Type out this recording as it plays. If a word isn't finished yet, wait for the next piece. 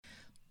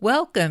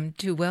Welcome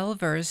to Well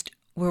Versed,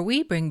 where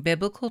we bring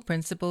biblical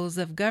principles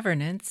of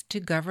governance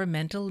to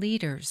governmental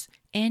leaders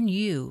and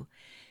you.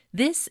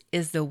 This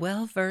is the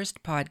Well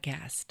Versed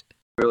podcast.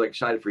 Really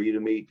excited for you to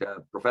meet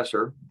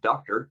Professor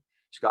Dr.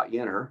 Scott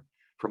Yenor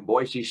from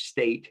Boise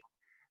State,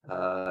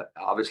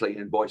 obviously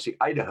in Boise,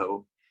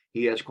 Idaho.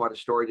 He has quite a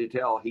story to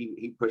tell.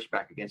 He pushed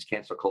back against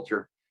cancel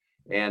culture.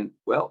 And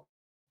well,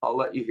 I'll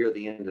let you hear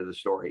the end of the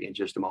story in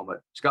just a moment.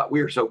 Scott,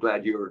 we are so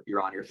glad you're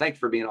on here. Thanks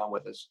for being on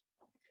with us.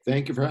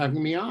 Thank you for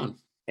having me on.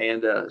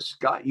 And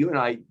Scott, you and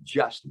I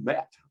just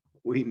met.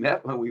 We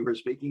met when we were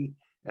speaking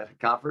at a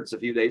conference a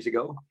few days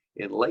ago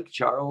in Lake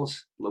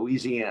Charles,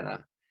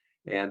 Louisiana.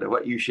 And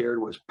what you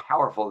shared was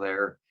powerful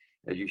there,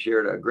 as you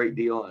shared a great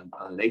deal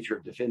on the nature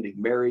of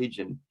defending marriage.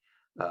 And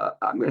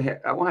I want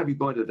to have you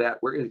go into that.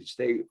 We're going to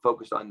stay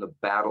focused on the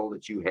battle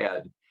that you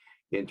had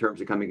in terms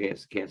of coming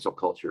against cancel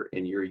culture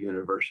in your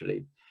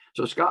university.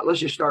 So Scott, let's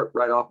just start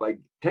right off by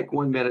take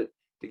 1 minute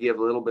to give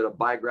a little bit of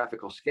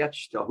biographical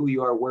sketch to who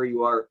you are, where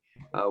you are,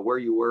 where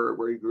you were,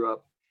 where you grew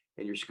up,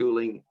 and your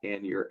schooling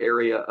and your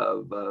area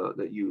of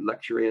that you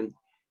lecture in.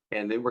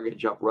 And then we're going to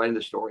jump right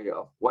into the story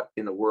of what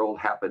in the world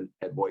happened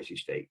at Boise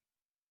State.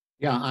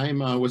 Yeah,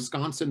 I'm a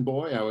Wisconsin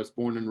boy. I was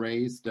born and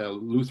raised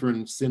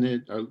Lutheran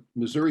Synod,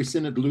 Missouri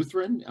Synod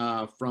Lutheran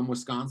from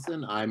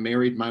Wisconsin. I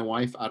married my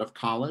wife out of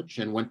college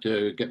and went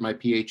to get my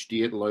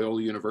PhD at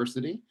Loyola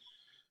University.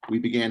 We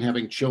began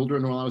having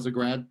children while I was a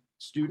grad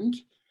student.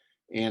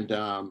 And,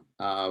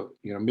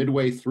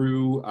 midway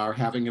through our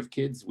having of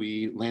kids,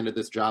 we landed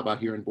this job out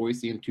here in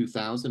Boise in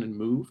 2000 and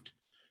moved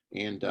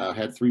and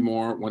had 3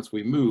 more once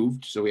we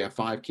moved. So we have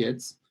 5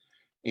 kids.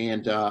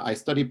 And I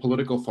study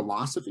political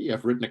philosophy.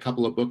 I've written a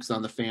couple of books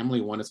on the family.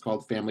 One is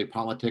called Family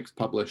Politics,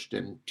 published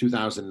in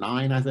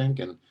 2009, I think.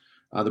 And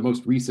the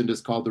most recent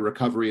is called The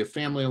Recovery of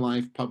Family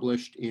Life,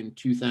 published in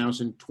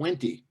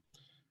 2020.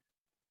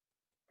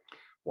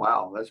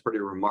 Wow, that's pretty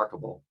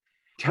remarkable.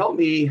 Tell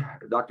me,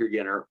 Dr.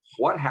 Yenor,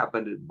 what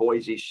happened at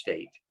Boise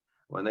State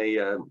when they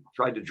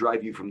tried to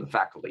drive you from the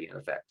faculty, in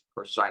effect,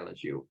 or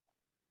silence you?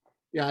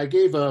 Yeah, I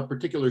gave a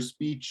particular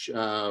speech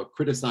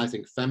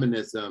criticizing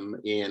feminism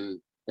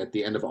at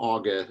the end of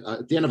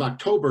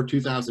October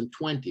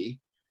 2020,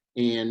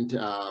 and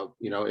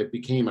it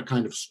became a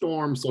kind of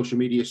storm, social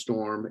media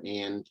storm.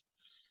 And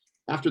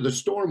after the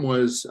storm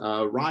was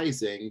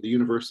rising, the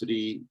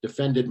university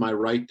defended my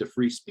right to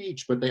free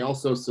speech, but they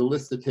also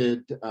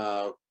solicited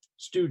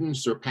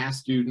students or past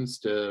students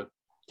to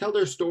tell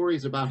their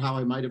stories about how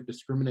I might have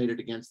discriminated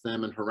against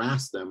them and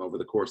harassed them over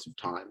the course of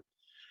time.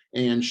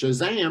 And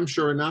Shazam,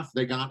 sure enough,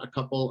 they got a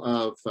couple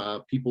of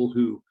people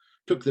who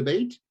took the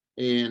bait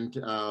and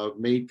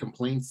made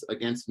complaints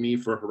against me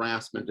for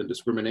harassment and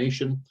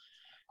discrimination.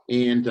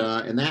 And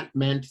that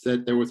meant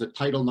that there was a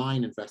Title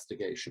IX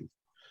investigation.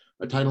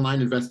 A Title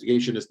IX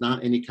investigation is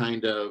not any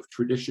kind of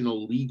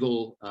traditional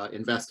legal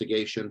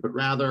investigation, but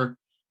rather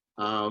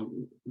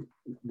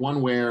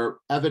one where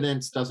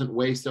evidence doesn't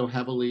weigh so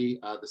heavily.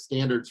 The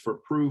standards for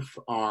proof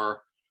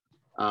are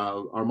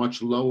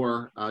much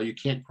lower. You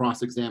can't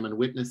cross-examine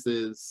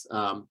witnesses.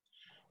 So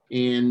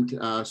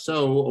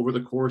over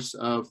the course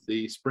of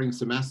the spring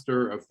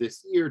semester of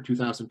this year,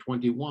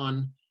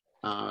 2021,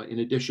 in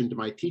addition to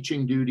my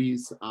teaching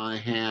duties, I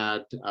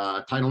had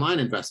a Title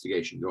IX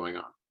investigation going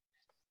on.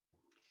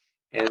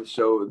 And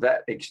so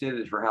that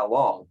extended for how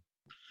long?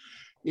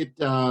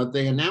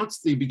 They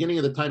announced the beginning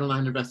of the Title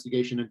IX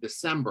investigation in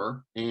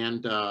December,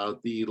 and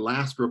the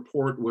last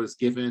report was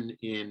given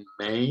in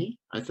May,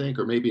 I think,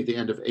 or maybe at the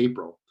end of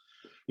April.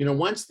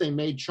 Once they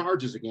made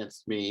charges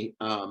against me,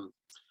 I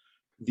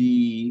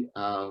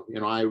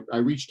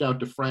reached out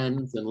to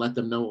friends and let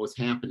them know what was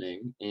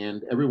happening,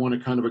 and everyone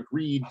had kind of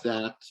agreed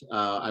that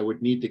I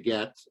would need to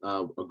get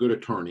a good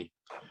attorney.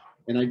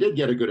 And I did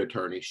get a good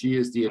attorney. She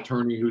is the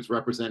attorney who's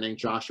representing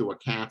Joshua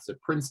Katz at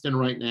Princeton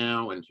right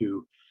now, and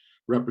who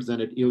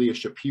represented Ilya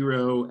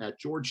Shapiro at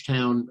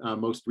Georgetown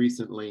most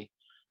recently.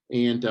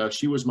 And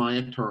she was my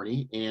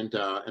attorney. And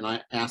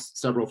I asked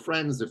several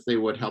friends if they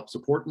would help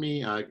support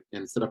me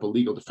and set up a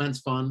legal defense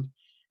fund,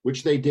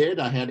 which they did.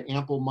 I had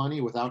ample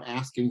money without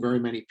asking very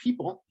many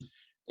people.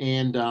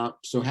 And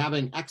so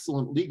having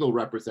excellent legal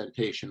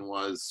representation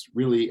was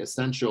really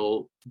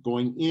essential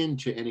going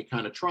into any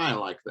kind of trial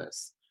like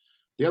this.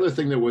 The other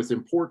thing that was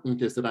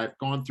important is that I've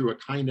gone through a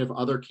kind of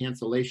other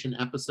cancellation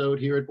episode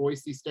here at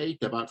Boise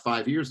State. About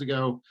 5 years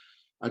ago,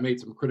 I made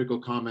some critical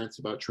comments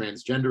about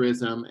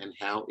transgenderism and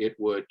how it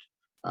would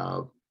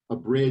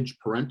abridge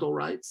parental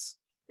rights.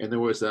 And there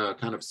was a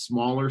kind of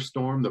smaller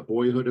storm, the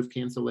boyhood of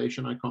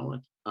cancellation, I call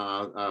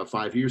it,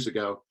 5 years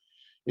ago.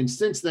 And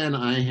since then,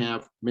 I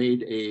have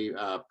made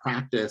a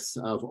practice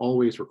of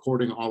always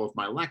recording all of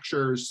my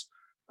lectures,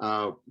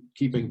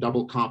 keeping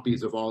double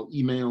copies of all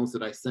emails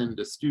that I send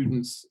to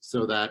students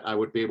so that I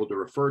would be able to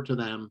refer to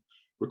them,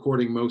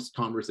 recording most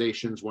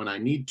conversations when I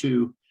need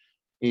to,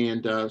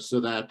 and so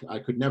that I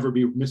could never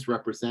be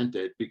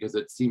misrepresented, because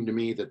it seemed to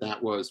me that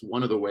that was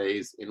one of the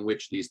ways in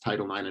which these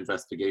Title IX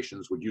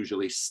investigations would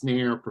usually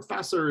snare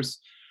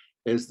professors,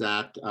 is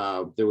that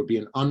there would be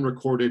an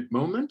unrecorded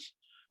moment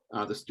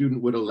The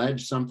student would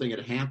allege something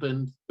had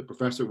happened, the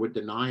professor would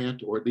deny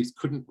it, or at least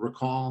couldn't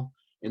recall.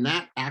 And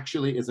that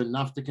actually is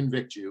enough to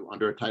convict you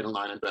under a Title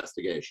IX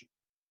investigation.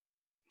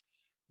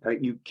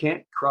 You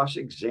can't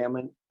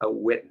cross-examine a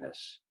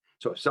witness.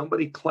 So if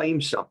somebody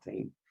claims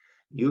something,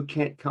 you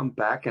can't come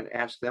back and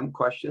ask them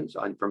questions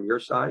from your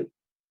side?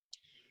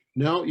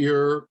 No,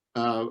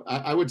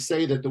 I would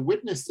say that the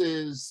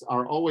witnesses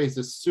are always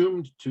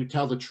assumed to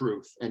tell the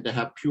truth and to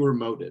have pure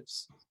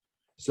motives.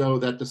 So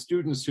that the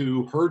students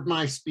who heard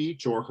my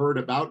speech or heard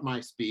about my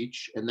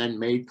speech and then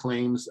made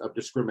claims of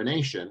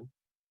discrimination,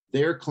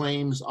 their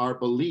claims are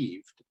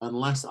believed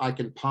unless I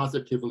can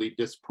positively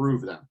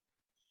disprove them.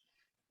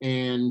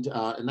 And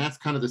that's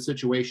kind of the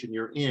situation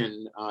you're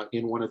in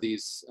one of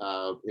these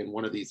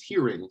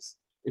hearings.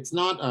 It's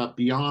not a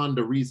beyond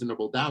a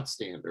reasonable doubt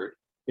standard.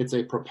 It's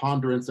a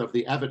preponderance of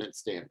the evidence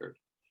standard.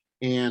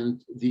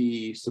 And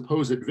the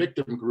supposed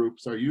victim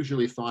groups are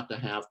usually thought to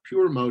have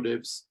pure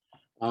motives,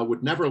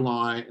 would never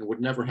lie, and would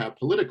never have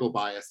political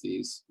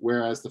biases,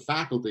 whereas the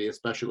faculty,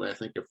 especially I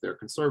think if they're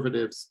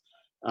conservatives,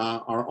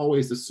 are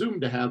always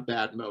assumed to have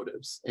bad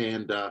motives.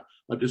 And a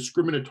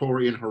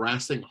discriminatory and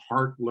harassing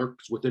heart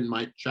lurks within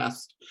my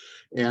chest,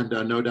 and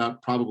no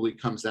doubt probably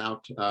comes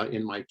out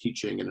in my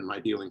teaching and in my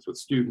dealings with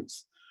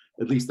students.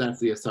 At least that's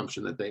the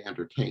assumption that they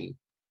entertain.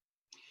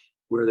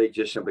 Were they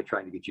just simply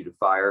trying to get you to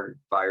fired,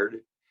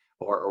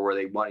 or were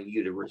they wanting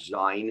you to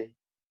resign?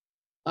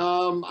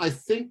 I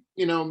think,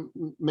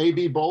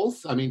 maybe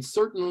both. I mean,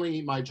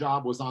 certainly my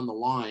job was on the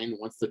line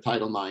once the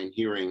Title IX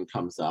hearing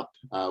comes up,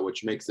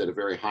 which makes it a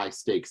very high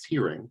stakes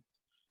hearing.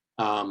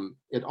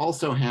 It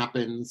also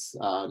happens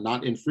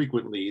not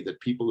infrequently that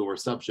people who are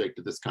subject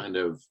to this kind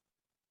of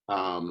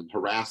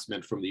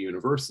harassment from the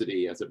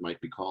university, as it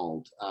might be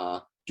called,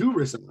 do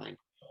resign,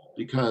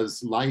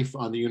 because life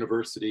on the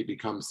university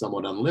becomes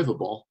somewhat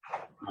unlivable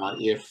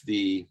if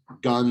the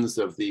guns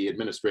of the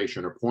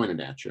administration are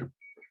pointed at you.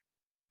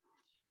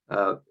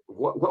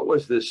 What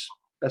was this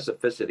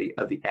specificity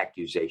of the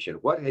accusation?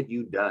 What had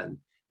you done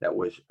that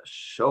was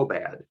so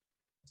bad?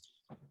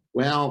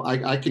 Well,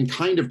 I can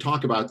kind of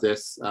talk about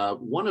this.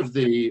 One of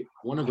the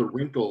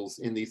wrinkles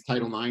in these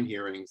Title IX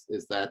hearings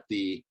is that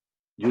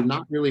you're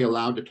not really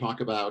allowed to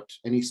talk about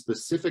any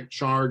specific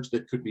charge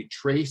that could be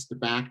traced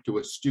back to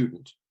a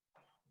student.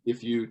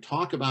 If you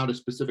talk about a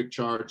specific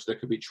charge that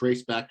could be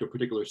traced back to a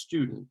particular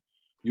student,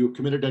 you have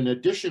committed an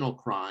additional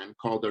crime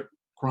called the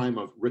crime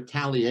of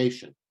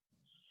retaliation.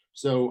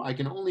 So I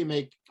can only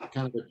make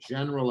kind of a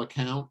general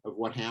account of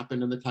what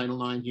happened in the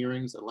Title IX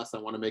hearings, unless I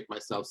want to make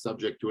myself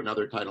subject to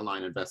another Title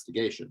IX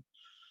investigation.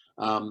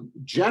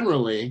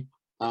 Generally,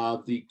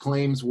 the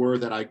claims were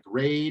that I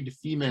grade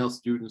female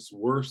students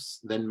worse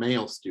than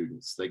male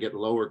students. They get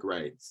lower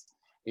grades.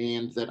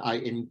 And that I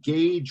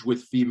engage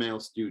with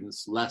female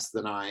students less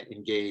than I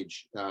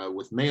engage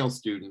with male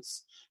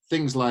students.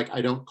 Things like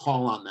I don't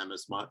call on them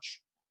as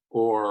much,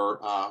 or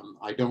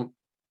I don't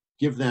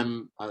give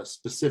them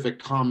specific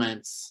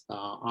comments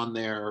on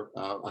their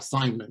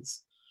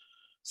assignments.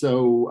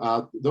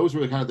 So those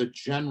were kind of the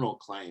general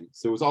claims.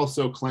 There was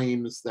also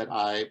claims that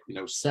I,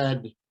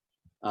 said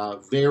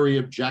very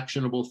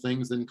objectionable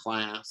things in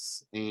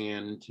class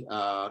and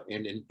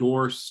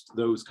endorsed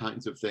those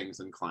kinds of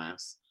things in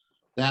class.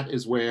 That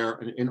is where,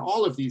 in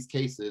all of these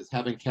cases,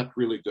 having kept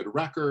really good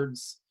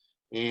records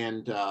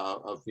and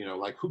of,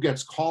 like who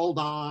gets called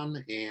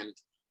on and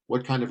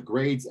what kind of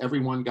grades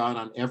everyone got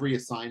on every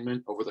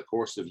assignment over the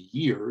course of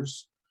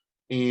years,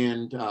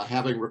 and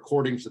having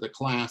recordings of the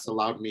class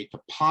allowed me to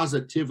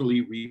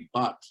positively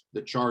rebut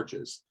the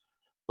charges.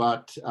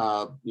 But,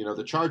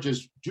 the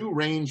charges do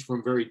range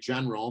from very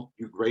general,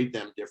 you grade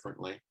them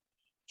differently,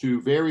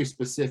 to very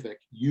specific,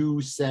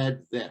 you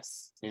said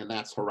this, and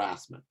that's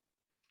harassment.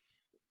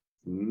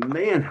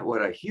 Man,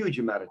 what a huge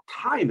amount of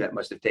time that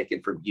must have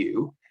taken from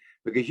you,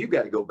 because you've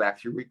got to go back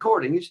through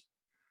recordings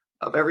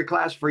of every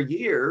class for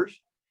years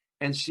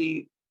and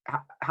see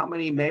how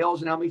many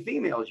males and how many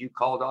females you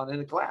called on in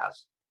the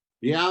class.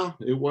 Yeah,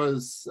 it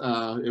was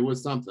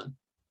something.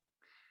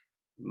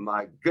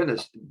 My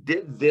goodness,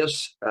 did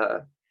this,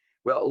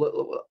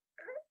 well,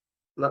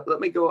 let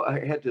me go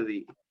ahead to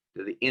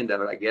the end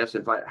of it, I guess,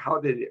 and find how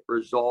did it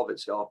resolve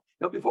itself.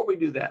 Now, before we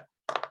do that,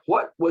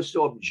 what was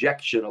so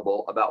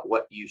objectionable about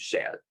what you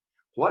said?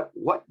 What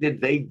did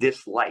they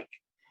dislike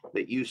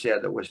that you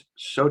said that was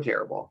so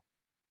terrible?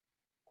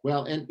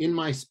 Well, and in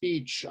my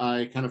speech,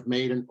 I kind of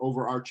made an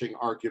overarching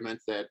argument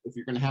that if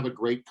you're going to have a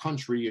great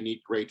country, you need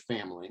great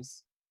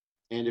families.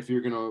 And if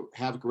you're going to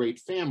have great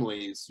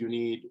families, you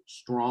need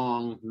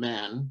strong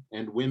men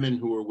and women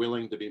who are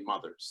willing to be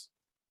mothers.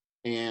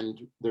 And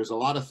there's a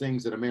lot of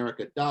things that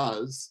America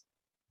does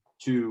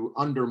to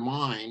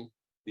undermine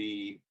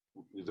the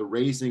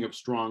raising of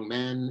strong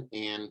men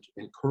and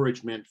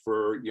encouragement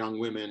for young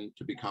women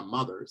to become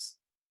mothers.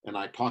 And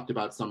I talked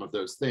about some of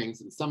those things,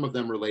 and some of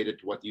them related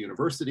to what the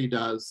university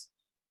does.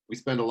 We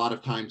spend a lot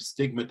of time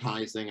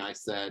stigmatizing, I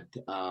said,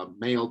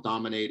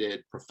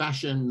 male-dominated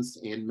professions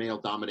and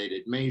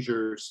male-dominated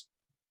majors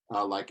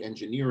like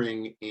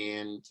engineering,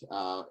 and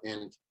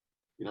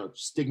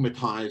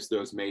stigmatize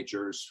those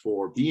majors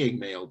for being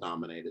male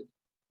dominated.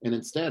 And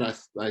instead,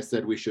 I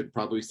said we should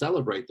probably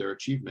celebrate their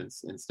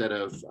achievements instead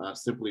of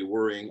simply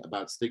worrying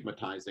about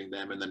stigmatizing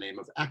them in the name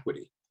of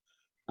equity.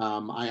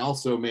 I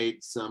also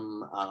made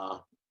some,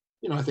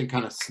 I think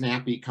kind of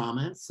snappy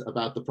comments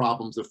about the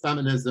problems of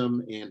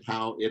feminism and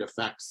how it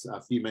affects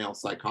female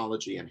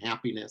psychology and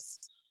happiness.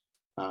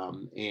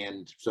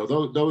 And so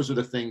those are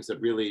the things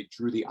that really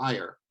drew the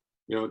ire.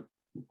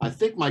 I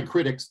think my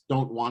critics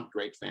don't want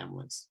great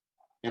families.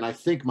 And I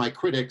think my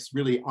critics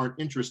really aren't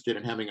interested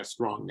in having a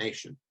strong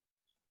nation.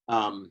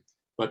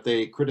 But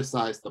they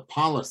criticize the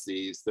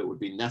policies that would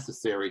be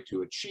necessary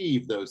to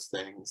achieve those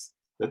things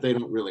that they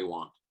don't really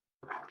want.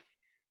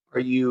 Are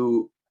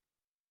you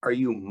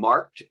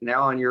marked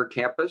now on your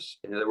campus?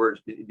 In other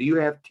words, do you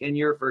have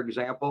tenure, for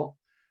example?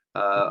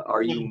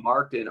 Are you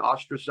marked and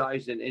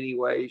ostracized in any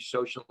way,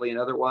 socially and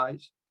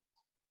otherwise?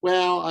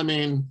 Well, I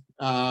mean,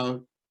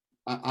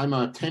 I'm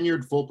a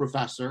tenured full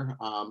professor.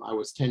 I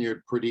was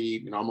tenured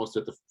pretty, almost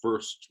at the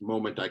first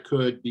moment I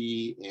could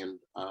be, and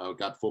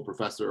got full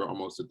professor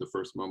almost at the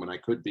first moment I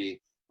could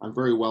be. I'm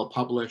very well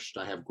published.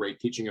 I have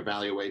great teaching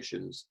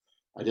evaluations.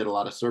 I did a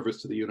lot of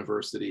service to the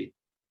university.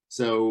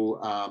 So,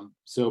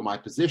 so my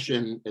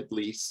position, at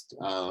least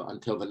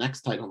until the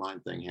next Title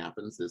IX thing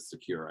happens, is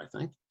secure, I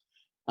think.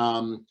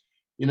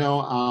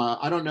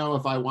 I don't know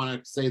if I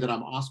want to say that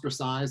I'm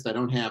ostracized. I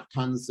don't have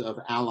tons of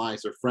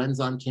allies or friends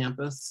on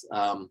campus.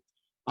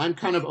 I'm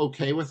kind of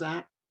okay with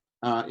that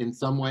in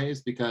some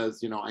ways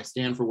because, I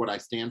stand for what I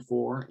stand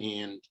for,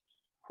 and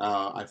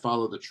I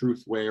follow the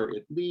truth where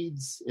it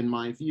leads, in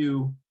my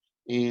view.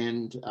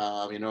 And,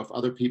 if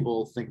other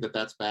people think that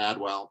that's bad,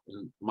 well,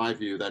 in my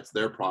view, that's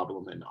their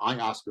problem, and I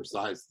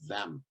ostracize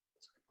them.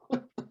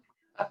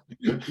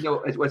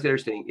 What's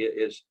interesting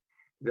is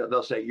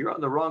they'll say, you're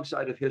on the wrong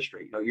side of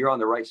history. You're on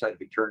the right side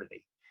of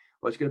eternity.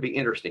 Well, it's going to be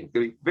interesting. It's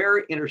going to be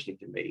very interesting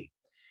to me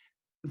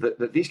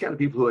that these kind of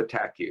people who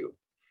attack you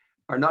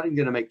are not even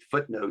going to make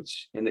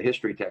footnotes in the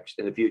history text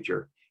in the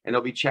future. And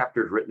there'll be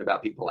chapters written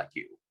about people like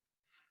you.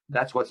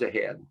 That's what's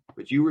ahead.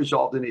 But you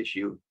resolved an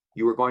issue.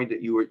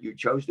 You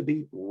chose to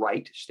be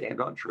right, stand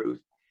on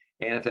truth.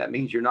 And if that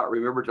means you're not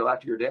remembered till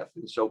after your death,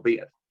 then so be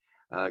it.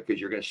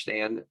 Because you're going to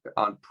stand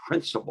on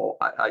principle.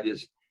 I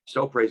just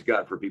so praise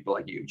God for people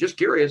like you. Just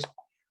curious,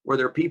 were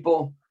there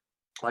people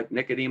like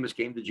Nicodemus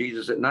came to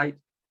Jesus at night?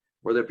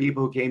 Were there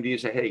people who came to you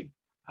and say, hey,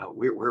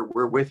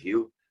 we're with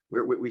you.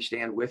 We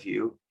stand with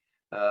you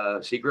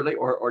secretly,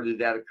 or did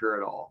that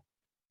occur at all?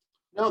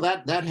 No,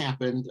 that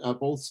happened.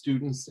 Both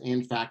students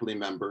and faculty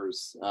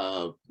members,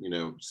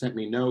 sent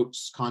me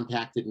notes,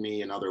 contacted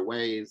me in other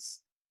ways.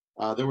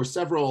 There were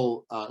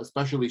several,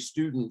 especially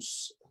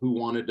students, who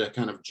wanted to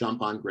kind of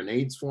jump on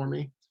grenades for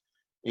me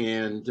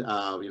and,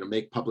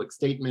 make public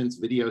statements,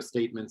 video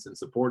statements in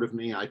support of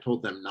me. I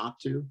told them not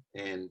to,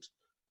 and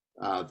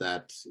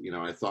that,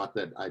 I thought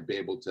that I'd be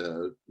able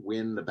to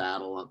win the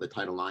battle, the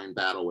Title IX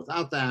battle,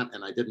 without that,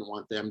 and I didn't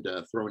want them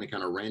to throw any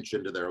kind of wrench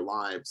into their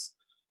lives.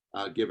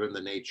 Given the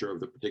nature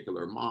of the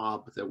particular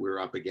mob that we're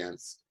up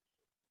against.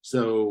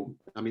 So,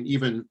 I mean,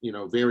 even,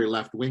 very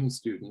left-wing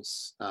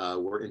students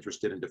were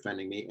interested in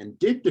defending me and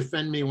did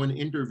defend me when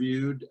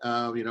interviewed,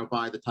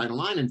 by the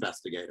Title IX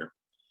investigator.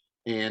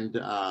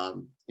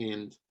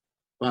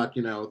 But,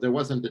 there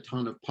wasn't a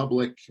ton of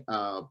public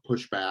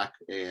pushback.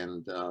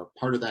 And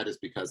part of that is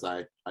because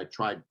I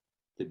tried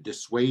to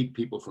dissuade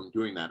people from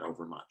doing that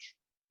overmuch.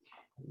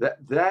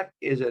 That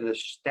is an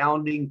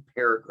astounding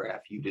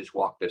paragraph you just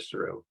walked us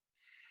through.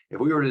 If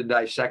we were to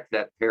dissect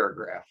that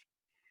paragraph,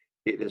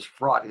 it is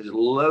fraught, is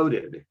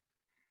loaded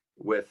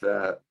with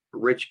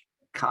rich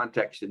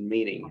context and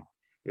meaning.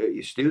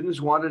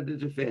 Students wanted to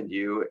defend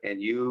you, and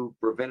you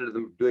prevented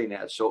them from doing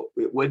that. So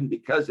it wouldn't,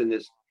 because in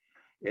this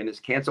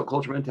cancel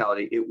culture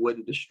mentality, it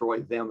wouldn't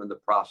destroy them in the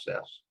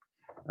process.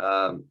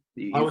 I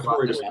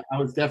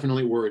was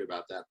definitely worried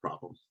about that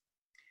problem.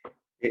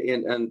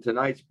 In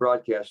tonight's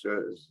broadcast,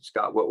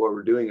 Scott, what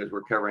we're doing is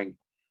we're covering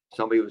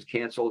somebody who was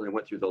canceled and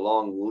went through the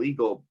long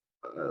legal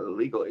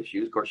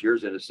issues. Of course,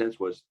 yours in a sense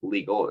was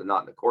legal,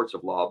 not in the courts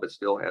of law, but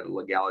still had a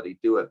legality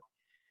to it,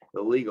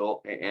 the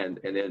legal. And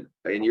then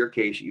in your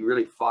case, you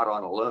really fought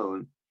on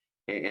alone.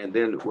 And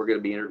then we're going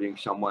to be interviewing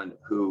someone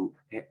who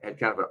had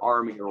kind of an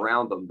army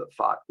around them that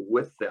fought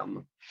with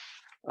them.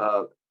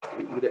 So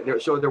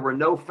there were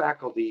no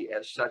faculty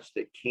as such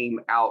that came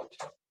out,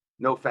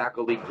 no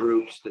faculty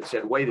groups that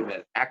said, wait a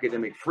minute,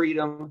 academic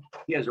freedom,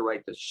 he has a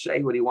right to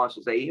say what he wants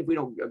to say. If we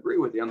don't agree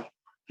with him,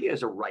 he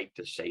has a right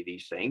to say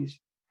these things.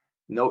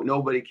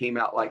 Nobody came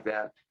out like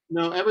that.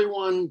 No,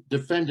 everyone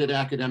defended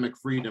academic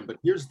freedom, but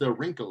here's the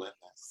wrinkle in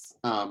this.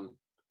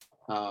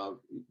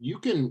 You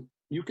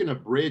can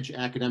abridge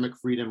academic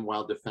freedom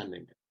while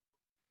defending it.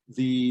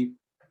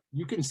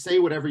 You can say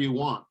whatever you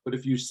want, but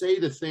if you say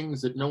the things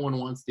that no one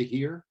wants to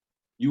hear,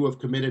 you have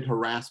committed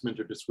harassment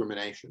or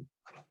discrimination.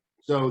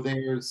 So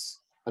there's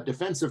a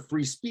defense of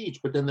free speech,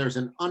 but then there's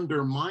an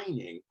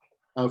undermining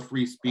of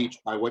free speech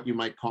by what you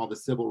might call the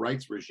civil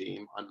rights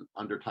regime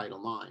under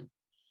Title IX.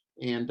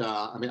 And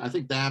I mean, I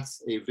think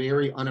that's a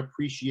very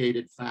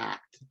unappreciated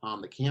fact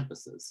on the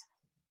campuses.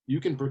 You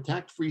can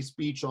protect free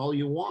speech all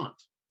you want,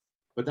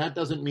 but that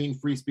doesn't mean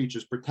free speech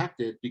is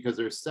protected, because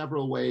there's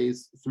several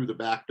ways through the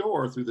back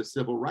door, through the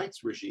civil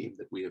rights regime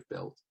that we have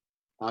built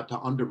to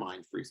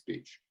undermine free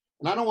speech.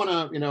 And I don't want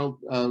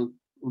to,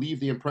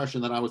 leave the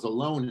impression that I was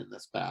alone in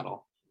this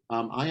battle.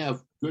 I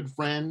have good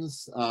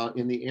friends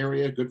in the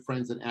area, good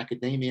friends in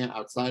academia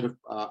outside of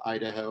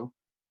Idaho,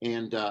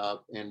 and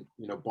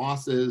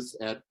bosses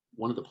at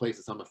one of the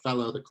places I'm a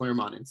fellow, the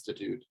Claremont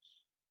Institute.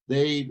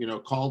 They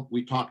called,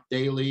 we talked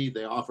daily.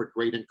 They offered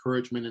great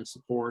encouragement and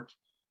support.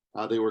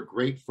 They were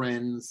great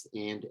friends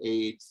and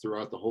aides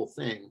throughout the whole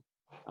thing.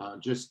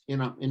 Just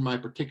in my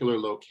particular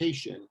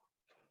location,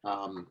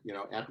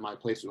 at my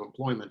place of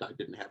employment, I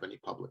didn't have any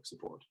public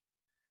support.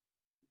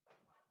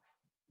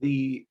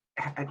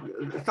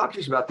 Talk to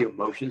us about the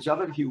emotions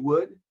of it, if you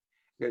would.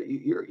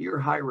 You're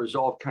a high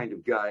resolve kind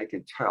of guy, I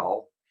can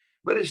tell,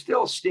 but it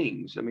still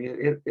stings. I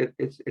mean,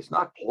 it's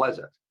not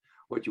pleasant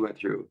what you went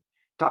through.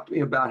 Talk to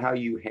me about how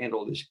you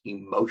handle this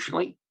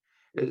emotionally.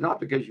 It's not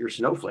because you're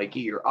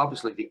snowflakey, you're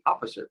obviously the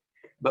opposite,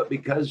 but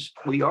because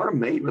we are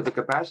made with the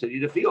capacity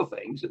to feel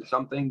things, and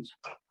some things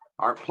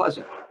aren't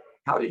pleasant.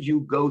 How did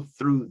you go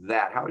through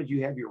that? How did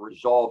you have your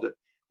resolve?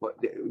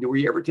 Were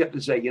you ever tempted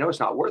to say, it's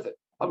not worth it?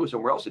 I'll go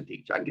somewhere else and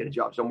teach. I can get a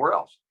job somewhere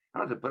else. I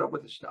don't have to put up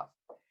with this stuff.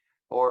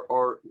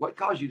 Or what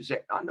caused you to say,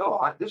 oh,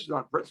 no, this is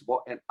on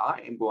principle, and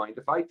I am going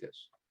to fight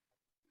this?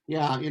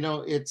 Yeah,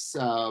 it's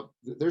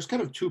there's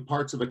kind of two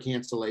parts of a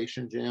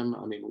cancellation, Jim.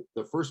 I mean,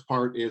 the first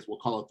part is, we'll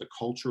call it the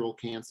cultural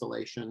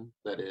cancellation.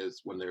 That is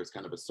when there's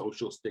kind of a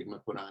social stigma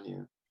put on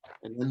you.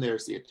 And then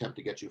there's the attempt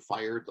to get you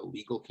fired, the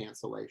legal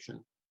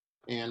cancellation.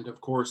 And of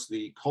course,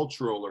 the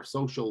cultural or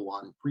social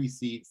one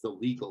precedes the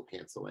legal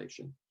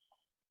cancellation.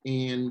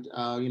 And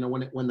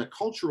when the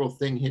cultural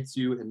thing hits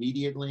you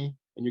immediately,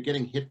 and you're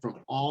getting hit from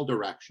all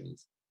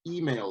directions,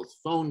 emails,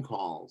 phone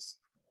calls,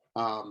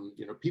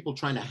 people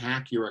trying to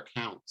hack your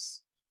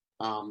accounts,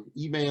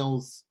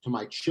 emails to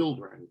my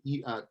children,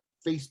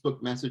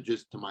 Facebook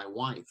messages to my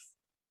wife,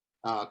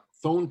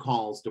 phone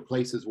calls to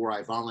places where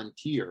I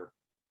volunteer.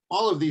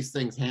 All of these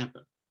things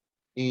happen,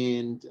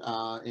 and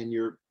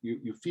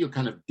you feel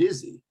kind of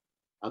dizzy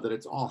that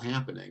it's all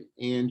happening,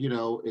 and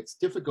it's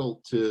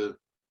difficult to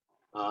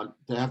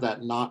have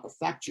that not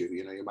affect you.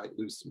 You might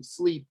lose some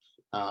sleep,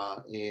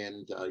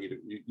 and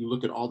you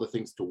look at all the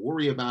things to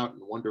worry about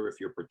and wonder if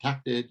you're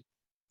protected.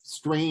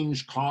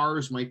 Strange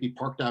cars might be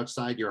parked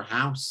outside your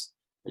house,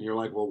 and you're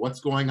like, well, what's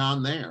going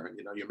on there? And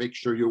you make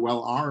sure you're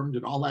well armed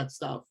and all that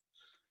stuff.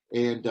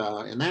 And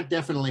that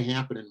definitely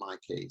happened in my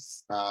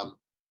case.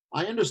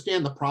 I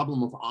understand the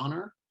problem of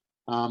honor.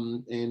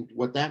 And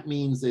what that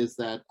means is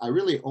that I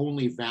really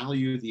only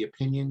value the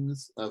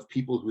opinions of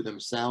people who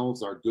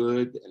themselves are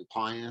good and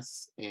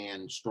pious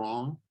and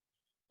strong.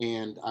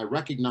 And I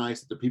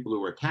recognize that the people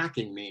who are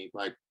attacking me,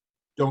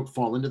 don't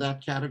fall into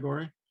that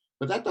category.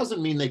 But that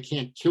doesn't mean they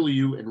can't kill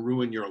you and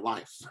ruin your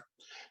life.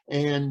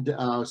 And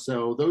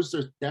so those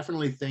are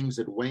definitely things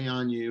that weigh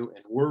on you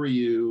and worry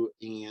you,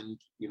 and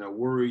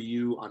worry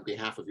you on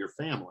behalf of your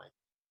family.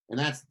 And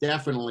that's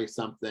definitely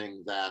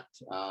something that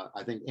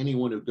I think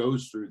anyone who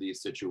goes through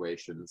these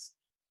situations,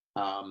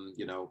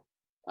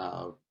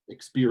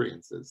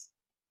 experiences.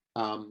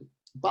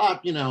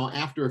 But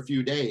after a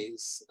few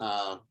days,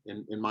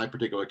 in my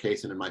particular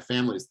case and in my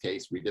family's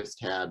case, we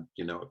just had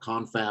a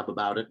confab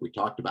about it. We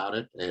talked about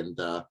it, and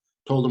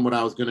told them what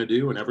I was going to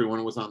do, and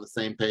everyone was on the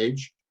same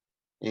page.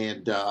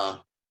 And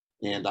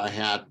I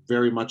had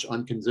very much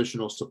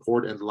unconditional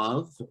support and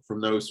love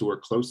from those who were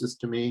closest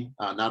to me,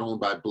 not only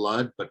by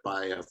blood, but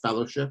by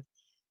fellowship.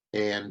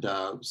 And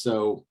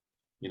so,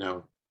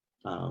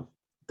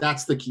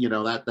 that's the key,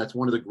 that's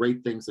one of the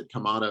great things that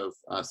come out of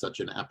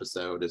such an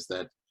episode, is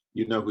that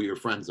who your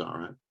friends are.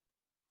 Right?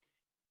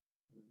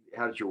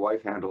 How did your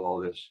wife handle all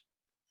this?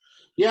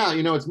 Yeah,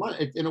 in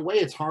a way,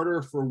 it's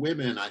harder for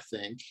women, I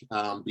think,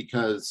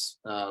 because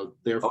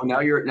they're. Oh, now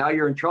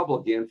you're in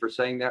trouble again for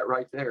saying that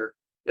right there.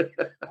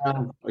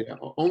 Yeah,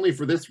 only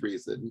for this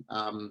reason,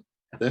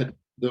 that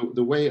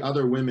the way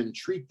other women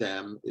treat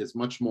them is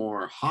much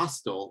more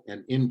hostile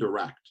and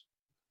indirect,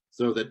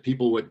 so that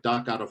people would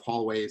duck out of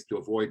hallways to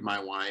avoid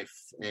my wife,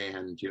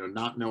 and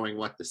not knowing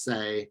what to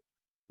say,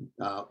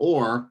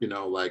 or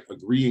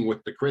agreeing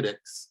with the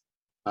critics.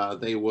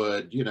 They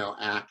would,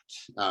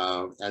 act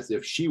as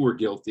if she were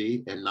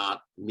guilty and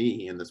not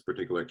me in this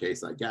particular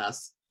case, I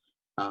guess.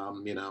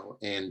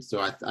 And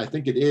so I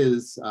think it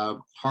is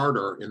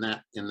harder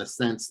in the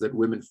sense that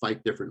women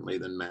fight differently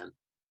than men.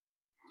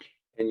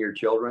 And your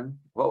children?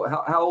 Well,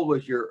 how old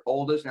was your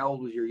oldest? How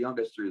old was your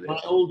youngest through this?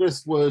 My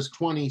oldest was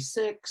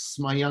 26.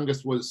 My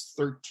youngest was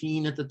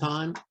 13 at the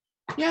time.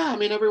 Yeah, I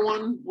mean,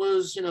 everyone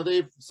was,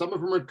 some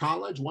of them are at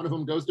college. One of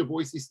them goes to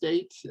Boise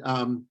State.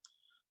 In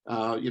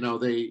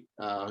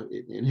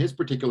his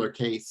particular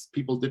case,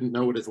 people didn't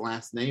know what his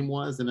last name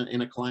was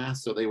in a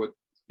class, so they would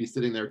be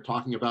sitting there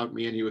talking about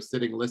me, and he was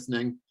sitting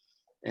listening.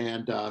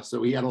 And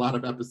so he had a lot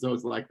of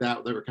episodes like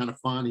that. They were kind of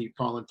fun. He'd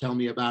call and tell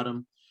me about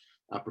them.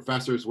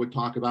 Professors would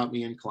talk about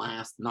me in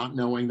class, not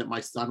knowing that my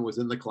son was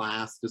in the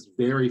class, just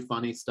very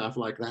funny stuff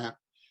like that.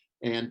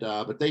 And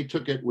but they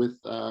took it with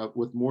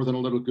more than a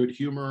little good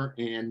humor,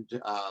 and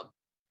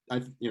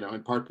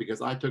in part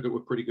because I took it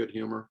with pretty good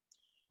humor.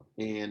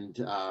 And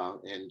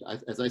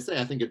as I say,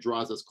 I think it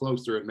draws us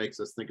closer and makes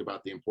us think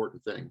about the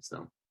important things.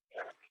 So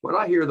when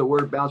I hear the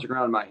word bouncing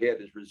around in my head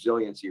is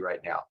resiliency right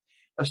now.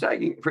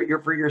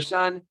 For your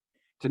son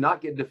to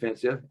not get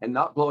defensive and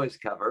not blow his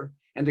cover,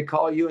 and to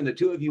call you, and the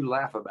two of you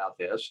laugh about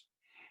this.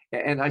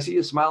 And I see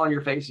a smile on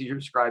your face as you're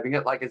describing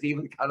it, like it's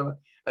even kind of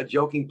a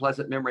joking,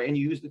 pleasant memory. And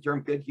you use the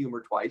term good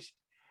humor twice.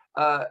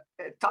 Talk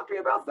to me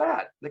about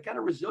that, the kind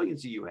of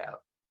resiliency you have.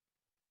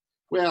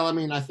 Well, I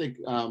mean, I think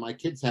my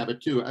kids have it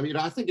too. I mean,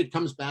 I think it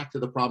comes back to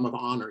the problem of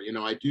honor.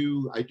 I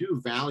do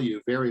value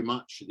very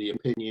much the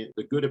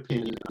good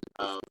opinion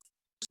of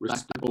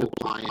respectable,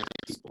 pious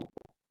people.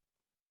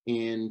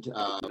 And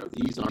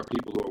these are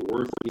people who are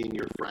worth being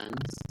your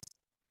friends.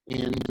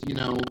 And,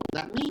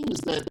 that means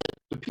that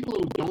the people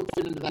who don't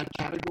fit into that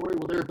category,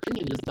 well, their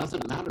opinion just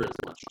doesn't matter as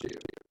much to you.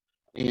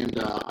 And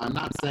I'm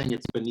not saying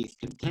it's beneath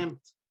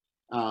contempt.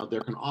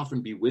 There can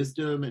often be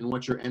wisdom in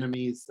what your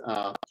enemies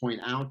point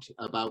out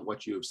about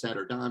what you have said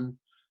or done.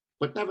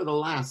 But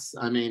nevertheless,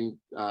 I mean,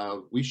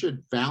 we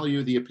should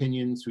value the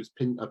opinions whose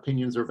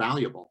opinions are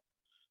valuable.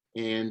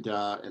 And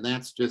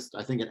that's just,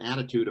 I think, an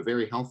attitude, a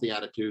very healthy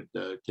attitude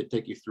to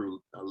take you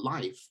through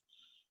life.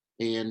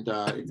 And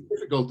it's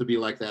difficult to be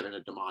like that in a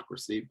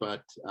democracy,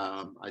 but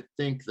I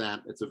think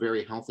that it's a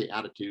very healthy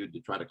attitude to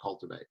try to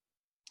cultivate.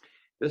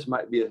 This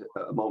might be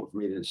a moment for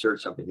me to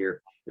insert something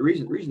here. The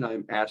reason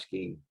I'm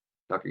asking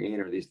Dr.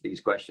 Gaynor these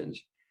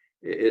questions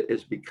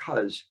is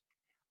because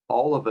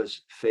all of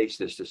us face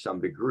this to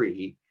some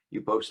degree.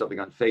 You post something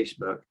on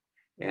Facebook,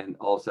 and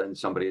all of a sudden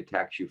somebody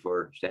attacks you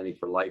for standing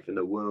for life in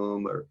the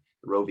womb, or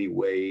Roe v.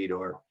 Wade,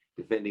 or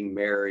defending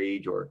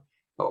marriage, or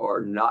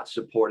not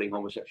supporting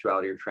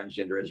homosexuality or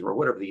transgenderism, or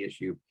whatever the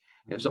issue.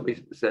 And if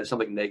somebody says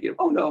something negative,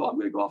 oh no, I'm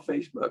going to go off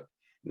Facebook.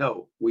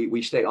 No,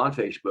 we stay on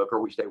Facebook,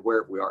 or we stay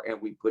wherever we are,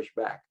 and we push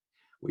back.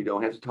 We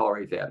don't have to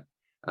tolerate that.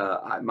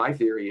 My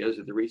theory is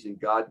that the reason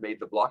God made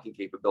the blocking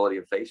capability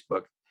of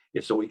Facebook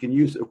is so we can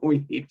use it when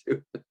we need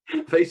to.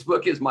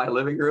 Facebook is my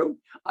living room.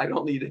 I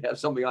don't need to have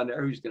somebody on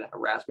there who's going to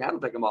harass me. I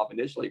don't take them off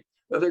initially,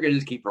 but they're going to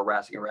just keep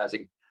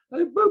harassing.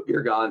 Boop,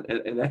 you're gone,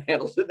 and that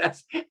handles it.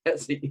 That's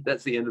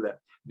the end of that.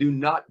 Do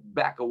not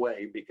back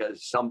away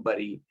because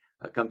somebody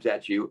comes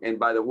at you. And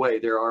by the way,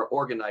 there are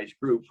organized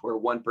groups where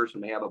one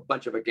person may have a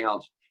bunch of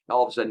accounts, and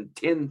all of a sudden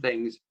 10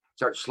 things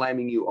start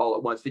slamming you all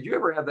at once. Did you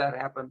ever have that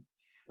happen?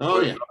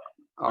 Oh yeah.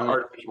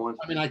 Artificial ones?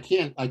 I mean, I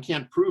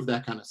can't prove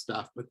that kind of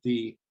stuff, but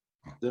the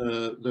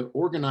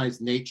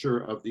organized nature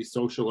of the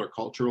social or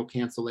cultural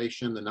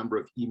cancellation, the number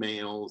of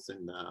emails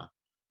and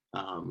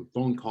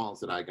phone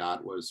calls that I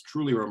got was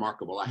truly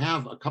remarkable. I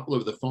have a couple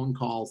of the phone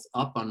calls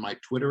up on my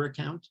Twitter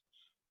account,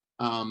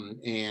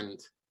 and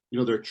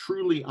they're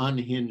truly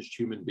unhinged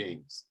human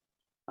beings,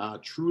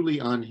 truly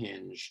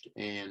unhinged,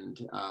 and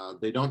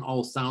they don't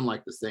all sound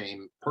like the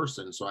same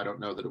person. So I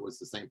don't know that it was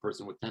the same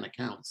person with 10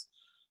 accounts.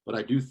 But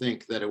I do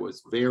think that it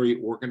was very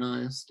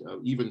organized.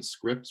 Even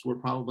scripts were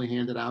probably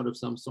handed out of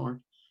some sort.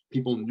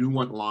 People knew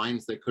what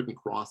lines they couldn't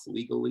cross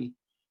legally.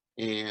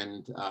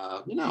 And,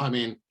 I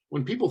mean,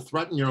 when people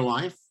threaten your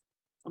life,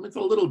 I mean, it's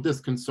a little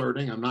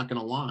disconcerting, I'm not going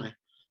to lie.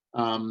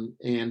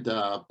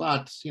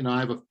 But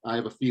I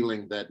have a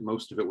feeling that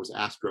most of it was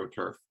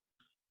AstroTurf,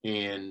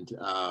 and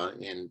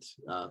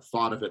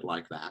thought of it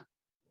like that.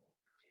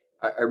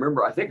 I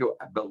remember, I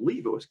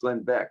believe it was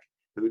Glenn Beck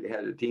who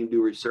had a team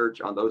do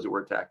research on those that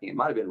were attacking. It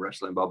might have been Rush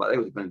Limbaugh, but it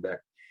was Glenn Beck.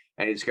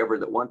 And he discovered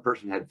that one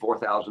person had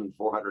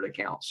 4,400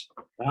 accounts.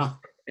 Wow.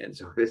 And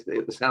so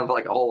it sounded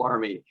like a whole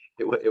army.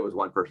 It was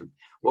one person.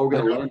 Well, we're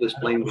going to learn this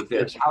plane with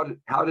this.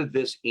 How did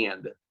this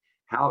end?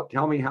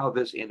 Tell me how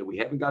this ended. We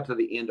haven't got to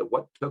the end of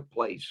what took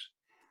place.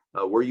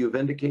 Were you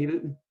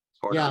vindicated?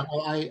 Yeah,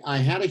 well, I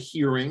had a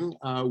hearing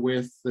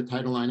with the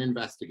Title IX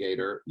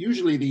investigator.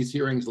 Usually these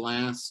hearings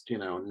last,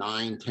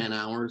 9-10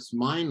 hours.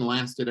 Mine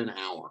lasted an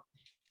hour.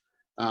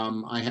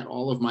 I had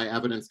all of my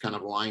evidence kind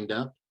of lined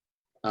up.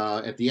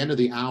 At the end of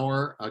the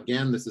hour,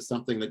 again, this is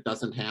something that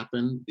doesn't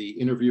happen. The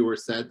interviewer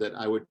said that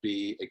I would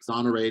be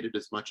exonerated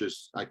as much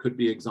as I could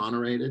be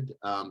exonerated,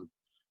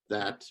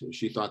 that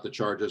she thought the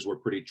charges were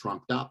pretty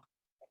trumped up.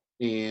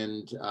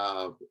 And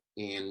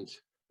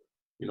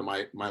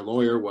my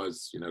lawyer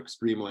was,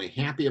 extremely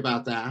happy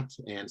about that,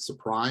 and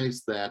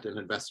surprised that an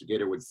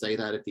investigator would say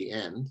that at the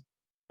end.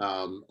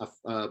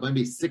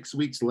 Maybe 6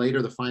 weeks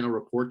later, the final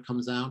report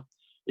comes out.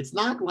 It's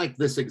not like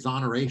this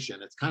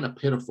exoneration. It's kind of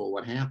pitiful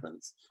what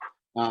happens.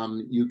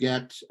 You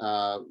get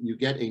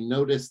a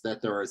notice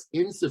that there is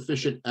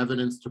insufficient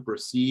evidence to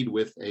proceed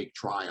with a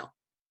trial,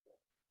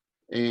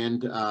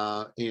 and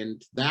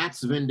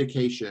that's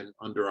vindication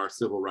under our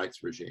civil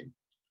rights regime.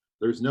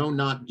 There's no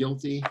not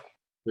guilty.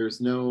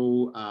 There's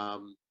no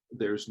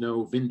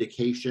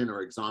vindication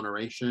or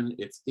exoneration.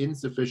 It's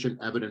insufficient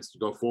evidence to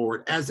go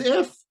forward, as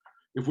if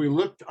if we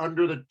looked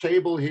under the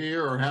table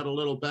here or had a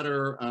little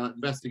better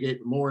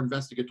more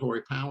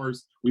investigatory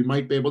powers, we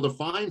might be able to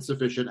find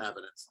sufficient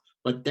evidence.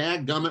 But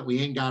dadgummit, we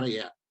ain't got it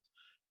yet.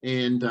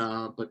 And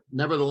but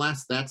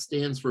nevertheless, that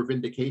stands for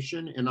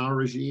vindication in our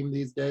regime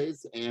these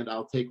days, and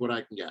I'll take what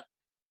I can get.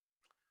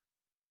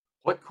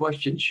 What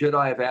question should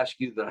I have asked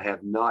you that I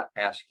have not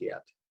asked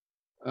yet?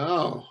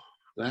 Oh,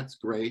 that's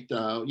great.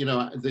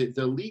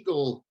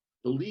 The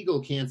legal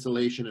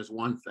cancellation is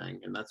one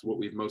thing, and that's what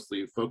we've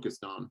mostly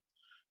focused on.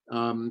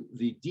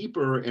 The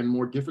deeper and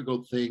more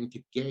difficult thing to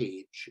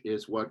gauge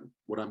is what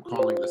I'm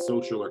calling the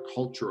social or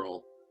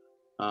cultural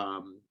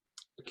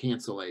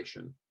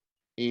cancellation.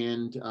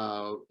 And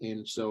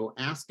so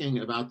asking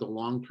about the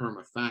long-term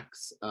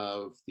effects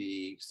of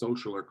the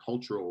social or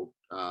cultural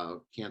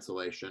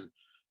cancellation,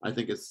 I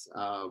think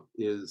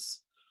is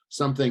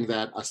something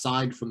that,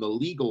 aside from the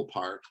legal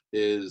part,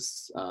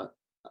 is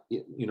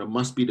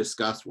must be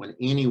discussed when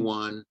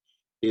anyone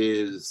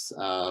is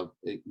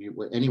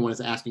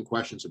asking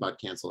questions about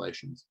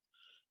cancellations.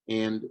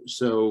 And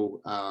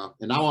so,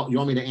 and now you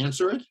want me to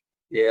answer it?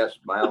 Yes,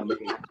 by all means.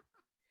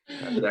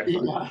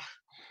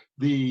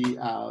 The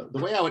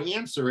way I would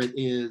answer it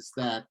is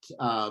that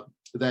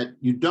that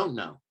you don't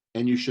know,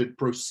 and you should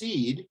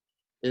proceed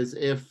as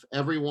if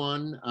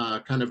everyone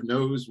kind of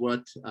knows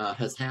what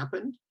has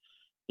happened,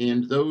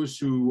 and those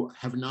who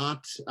have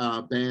not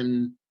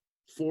been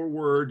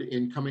forward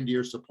in coming to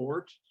your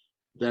support,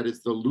 that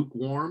is the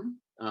lukewarm,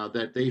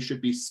 that they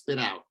should be spit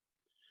out,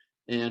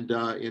 and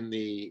in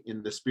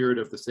the spirit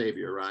of the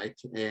Savior, right?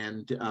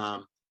 And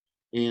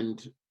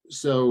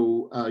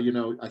so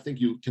I think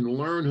you can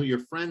learn who your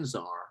friends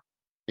are,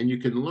 and you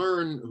can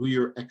learn who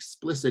your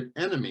explicit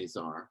enemies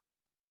are.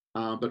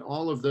 But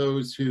all of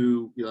those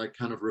who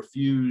kind of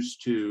refuse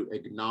to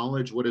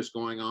acknowledge what is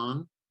going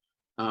on,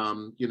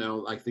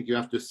 I think you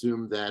have to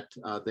assume that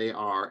they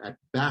are at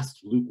best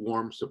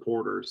lukewarm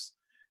supporters,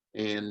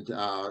 and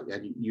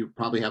you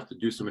probably have to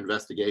do some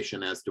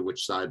investigation as to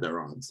which side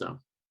they're on. So,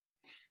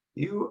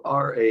 you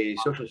are a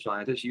social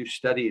scientist. You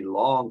study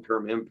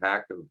long-term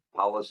impact of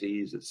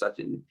policies and such.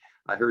 And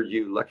I heard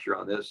you lecture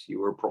on this. You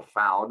were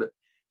profound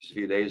just a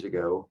few days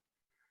ago.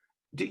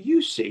 Do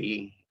you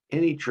see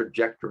any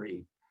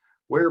trajectory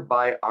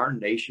whereby our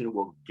nation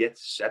will get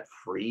set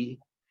free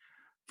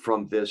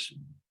from this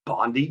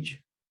bondage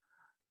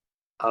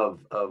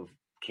of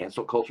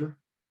cancel culture?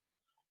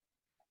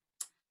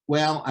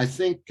 Well, I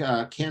think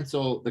the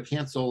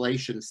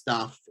cancellation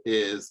stuff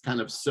is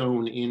kind of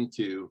sewn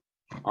into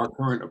our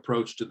current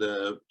approach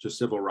to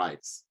civil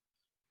rights,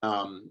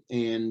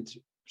 and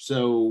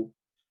so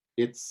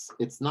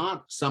it's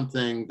not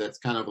something that's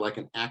kind of like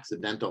an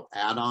accidental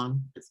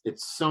add-on.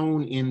 It's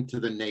sewn into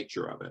the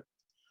nature of it.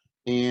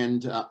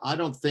 And I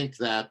don't think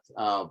that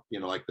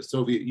like the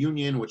Soviet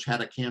Union, which had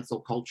a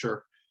cancel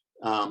culture,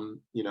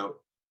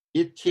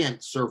 it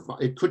can't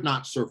survive. It could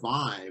not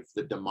survive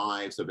the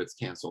demise of its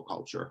cancel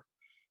culture.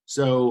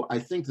 So I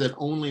think that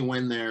only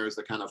when there's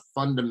a kind of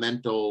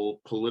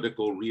fundamental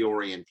political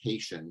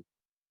reorientation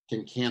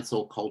can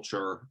cancel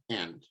culture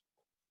end.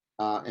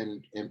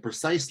 And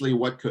precisely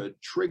what could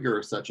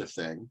trigger such a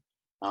thing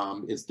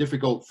is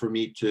difficult for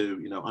me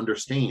to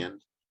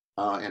understand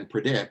and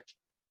predict.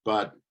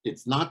 But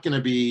it's not going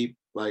to be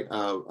like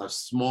a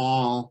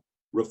small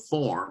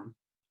reform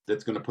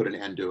that's going to put an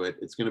end to it.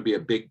 It's going to be a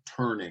big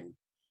turning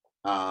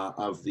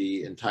of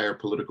the entire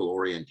political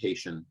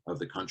orientation of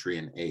the country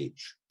and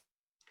age.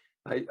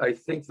 I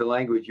think the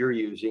language you're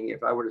using,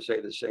 if I were to say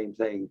the same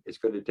thing, it's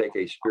going to take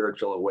a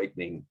spiritual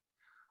awakening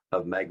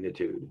of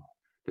magnitude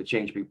to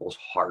change people's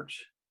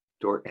hearts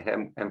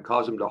and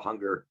cause them to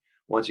hunger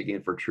once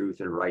again for truth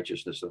and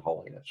righteousness and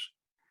holiness.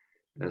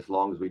 And as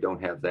long as we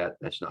don't have that,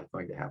 that's not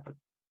going to happen.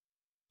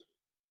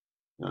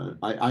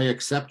 I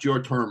accept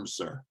your terms,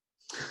 sir.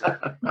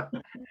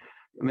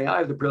 I mean, I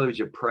have the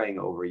privilege of praying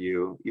over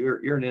you.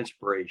 You're an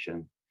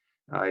inspiration.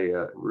 I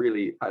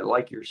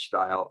like your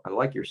style. I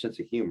like your sense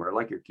of humor. I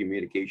like your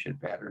communication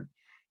pattern.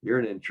 You're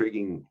an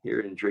intriguing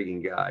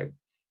guy,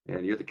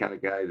 and you're the kind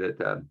of guy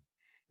that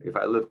if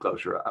I live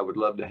closer, I would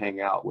love to hang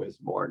out with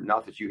more.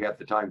 Not that you have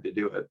the time to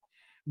do it,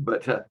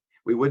 but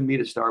we wouldn't meet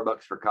at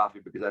Starbucks for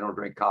coffee because I don't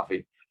drink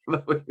coffee.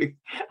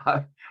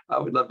 I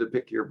would love to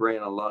pick your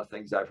brain on a lot of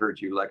things I've heard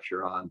you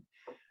lecture on.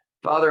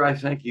 Father, I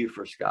thank you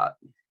for Scott.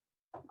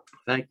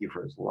 Thank you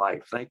for his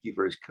life. Thank you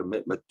for his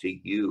commitment to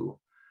you.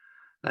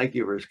 Thank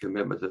you for his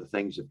commitment to the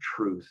things of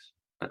truth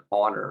and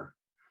honor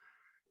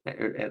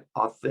and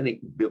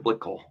authentic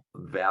biblical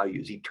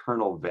values,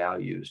 eternal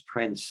values,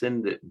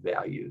 transcendent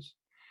values.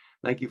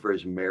 Thank you for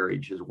his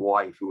marriage, his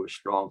wife who was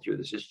strong through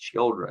this, his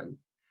children.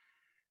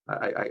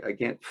 I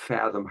can't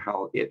fathom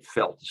how it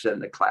felt to sit in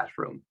the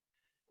classroom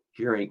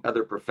hearing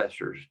other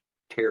professors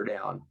tear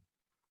down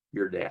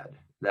your dad.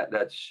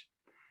 That's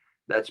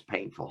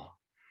painful.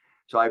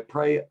 So I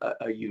pray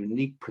a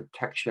unique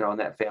protection on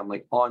that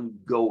family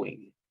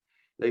ongoing.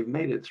 They've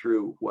made it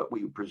through what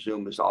we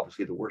presume is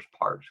obviously the worst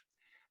part,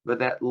 but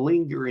that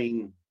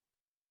lingering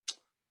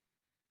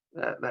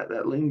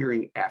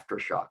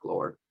aftershock,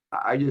 Lord,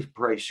 I just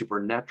pray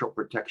supernatural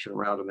protection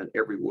around him in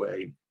every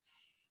way.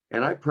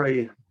 And I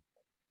pray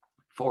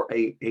for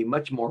a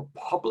much more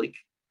public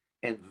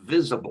and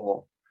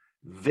visible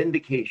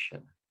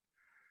vindication.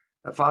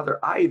 Father,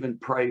 I even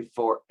pray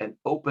for an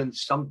open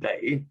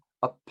someday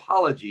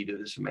apology to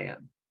this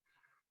man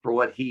for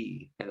what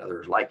he and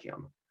others like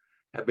him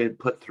have been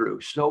put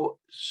through so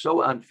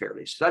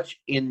unfairly, such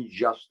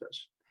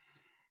injustice.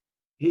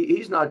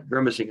 He's not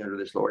grimacing under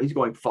this, Lord. He's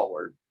going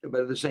forward.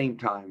 But at the same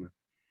time,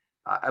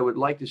 I would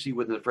like to see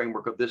within the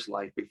framework of this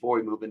life, before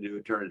we move into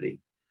eternity,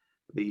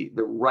 the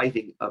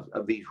righting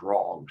of these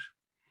wrongs.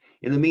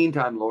 In the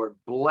meantime, Lord,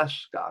 bless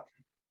Scott.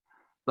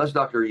 Bless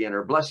Dr.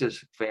 Yenner. Bless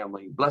his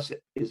family. Bless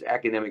his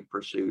academic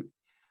pursuit.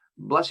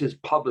 Bless his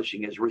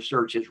publishing, his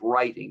research, his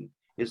writing,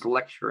 his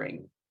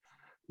lecturing.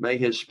 May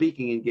his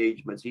speaking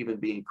engagements even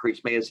be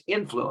increased. May his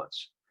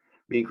influence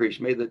be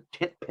increased. May the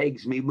tent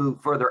pegs be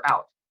moved further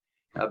out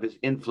of his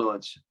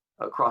influence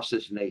across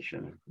this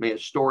nation. May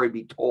his story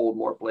be told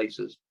more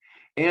places.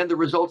 And the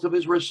results of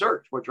his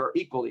research, which are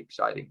equally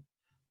exciting,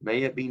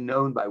 may it be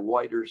known by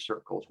wider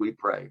circles, we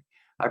pray.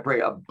 I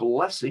pray a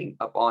blessing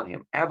upon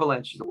him,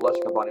 avalanches of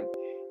blessing upon him,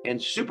 and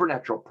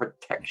supernatural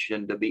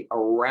protection to be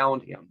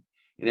around him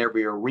in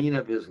every arena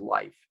of his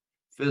life: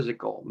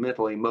 physical,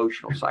 mental,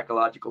 emotional,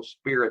 psychological,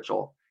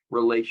 spiritual,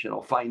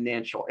 relational,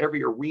 financial,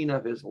 every arena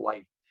of his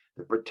life.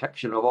 The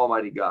protection of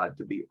Almighty God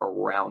to be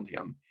around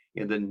him.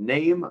 In the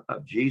name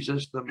of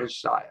Jesus the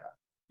Messiah,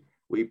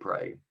 we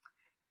pray.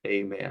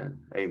 Amen.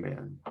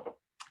 Amen.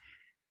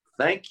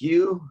 Thank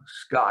you,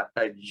 Scott.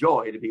 A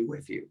joy to be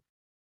with you.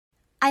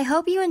 I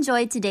hope you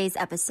enjoyed today's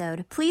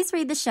episode. Please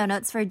read the show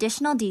notes for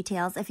additional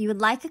details if you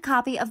would like a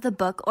copy of the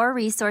book or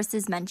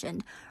resources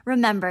mentioned.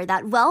 Remember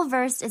that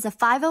Well-Versed is a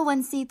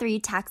 501c3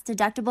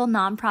 tax-deductible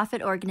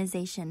nonprofit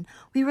organization.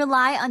 We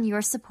rely on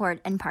your support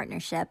and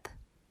partnership.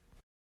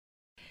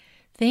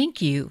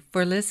 Thank you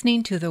for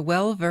listening to the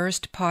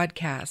Well-Versed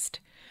podcast.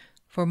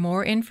 For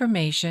more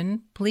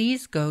information,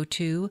 please go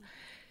to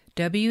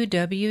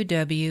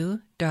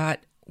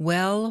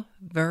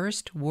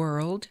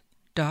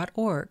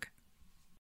www.wellversedworld.org.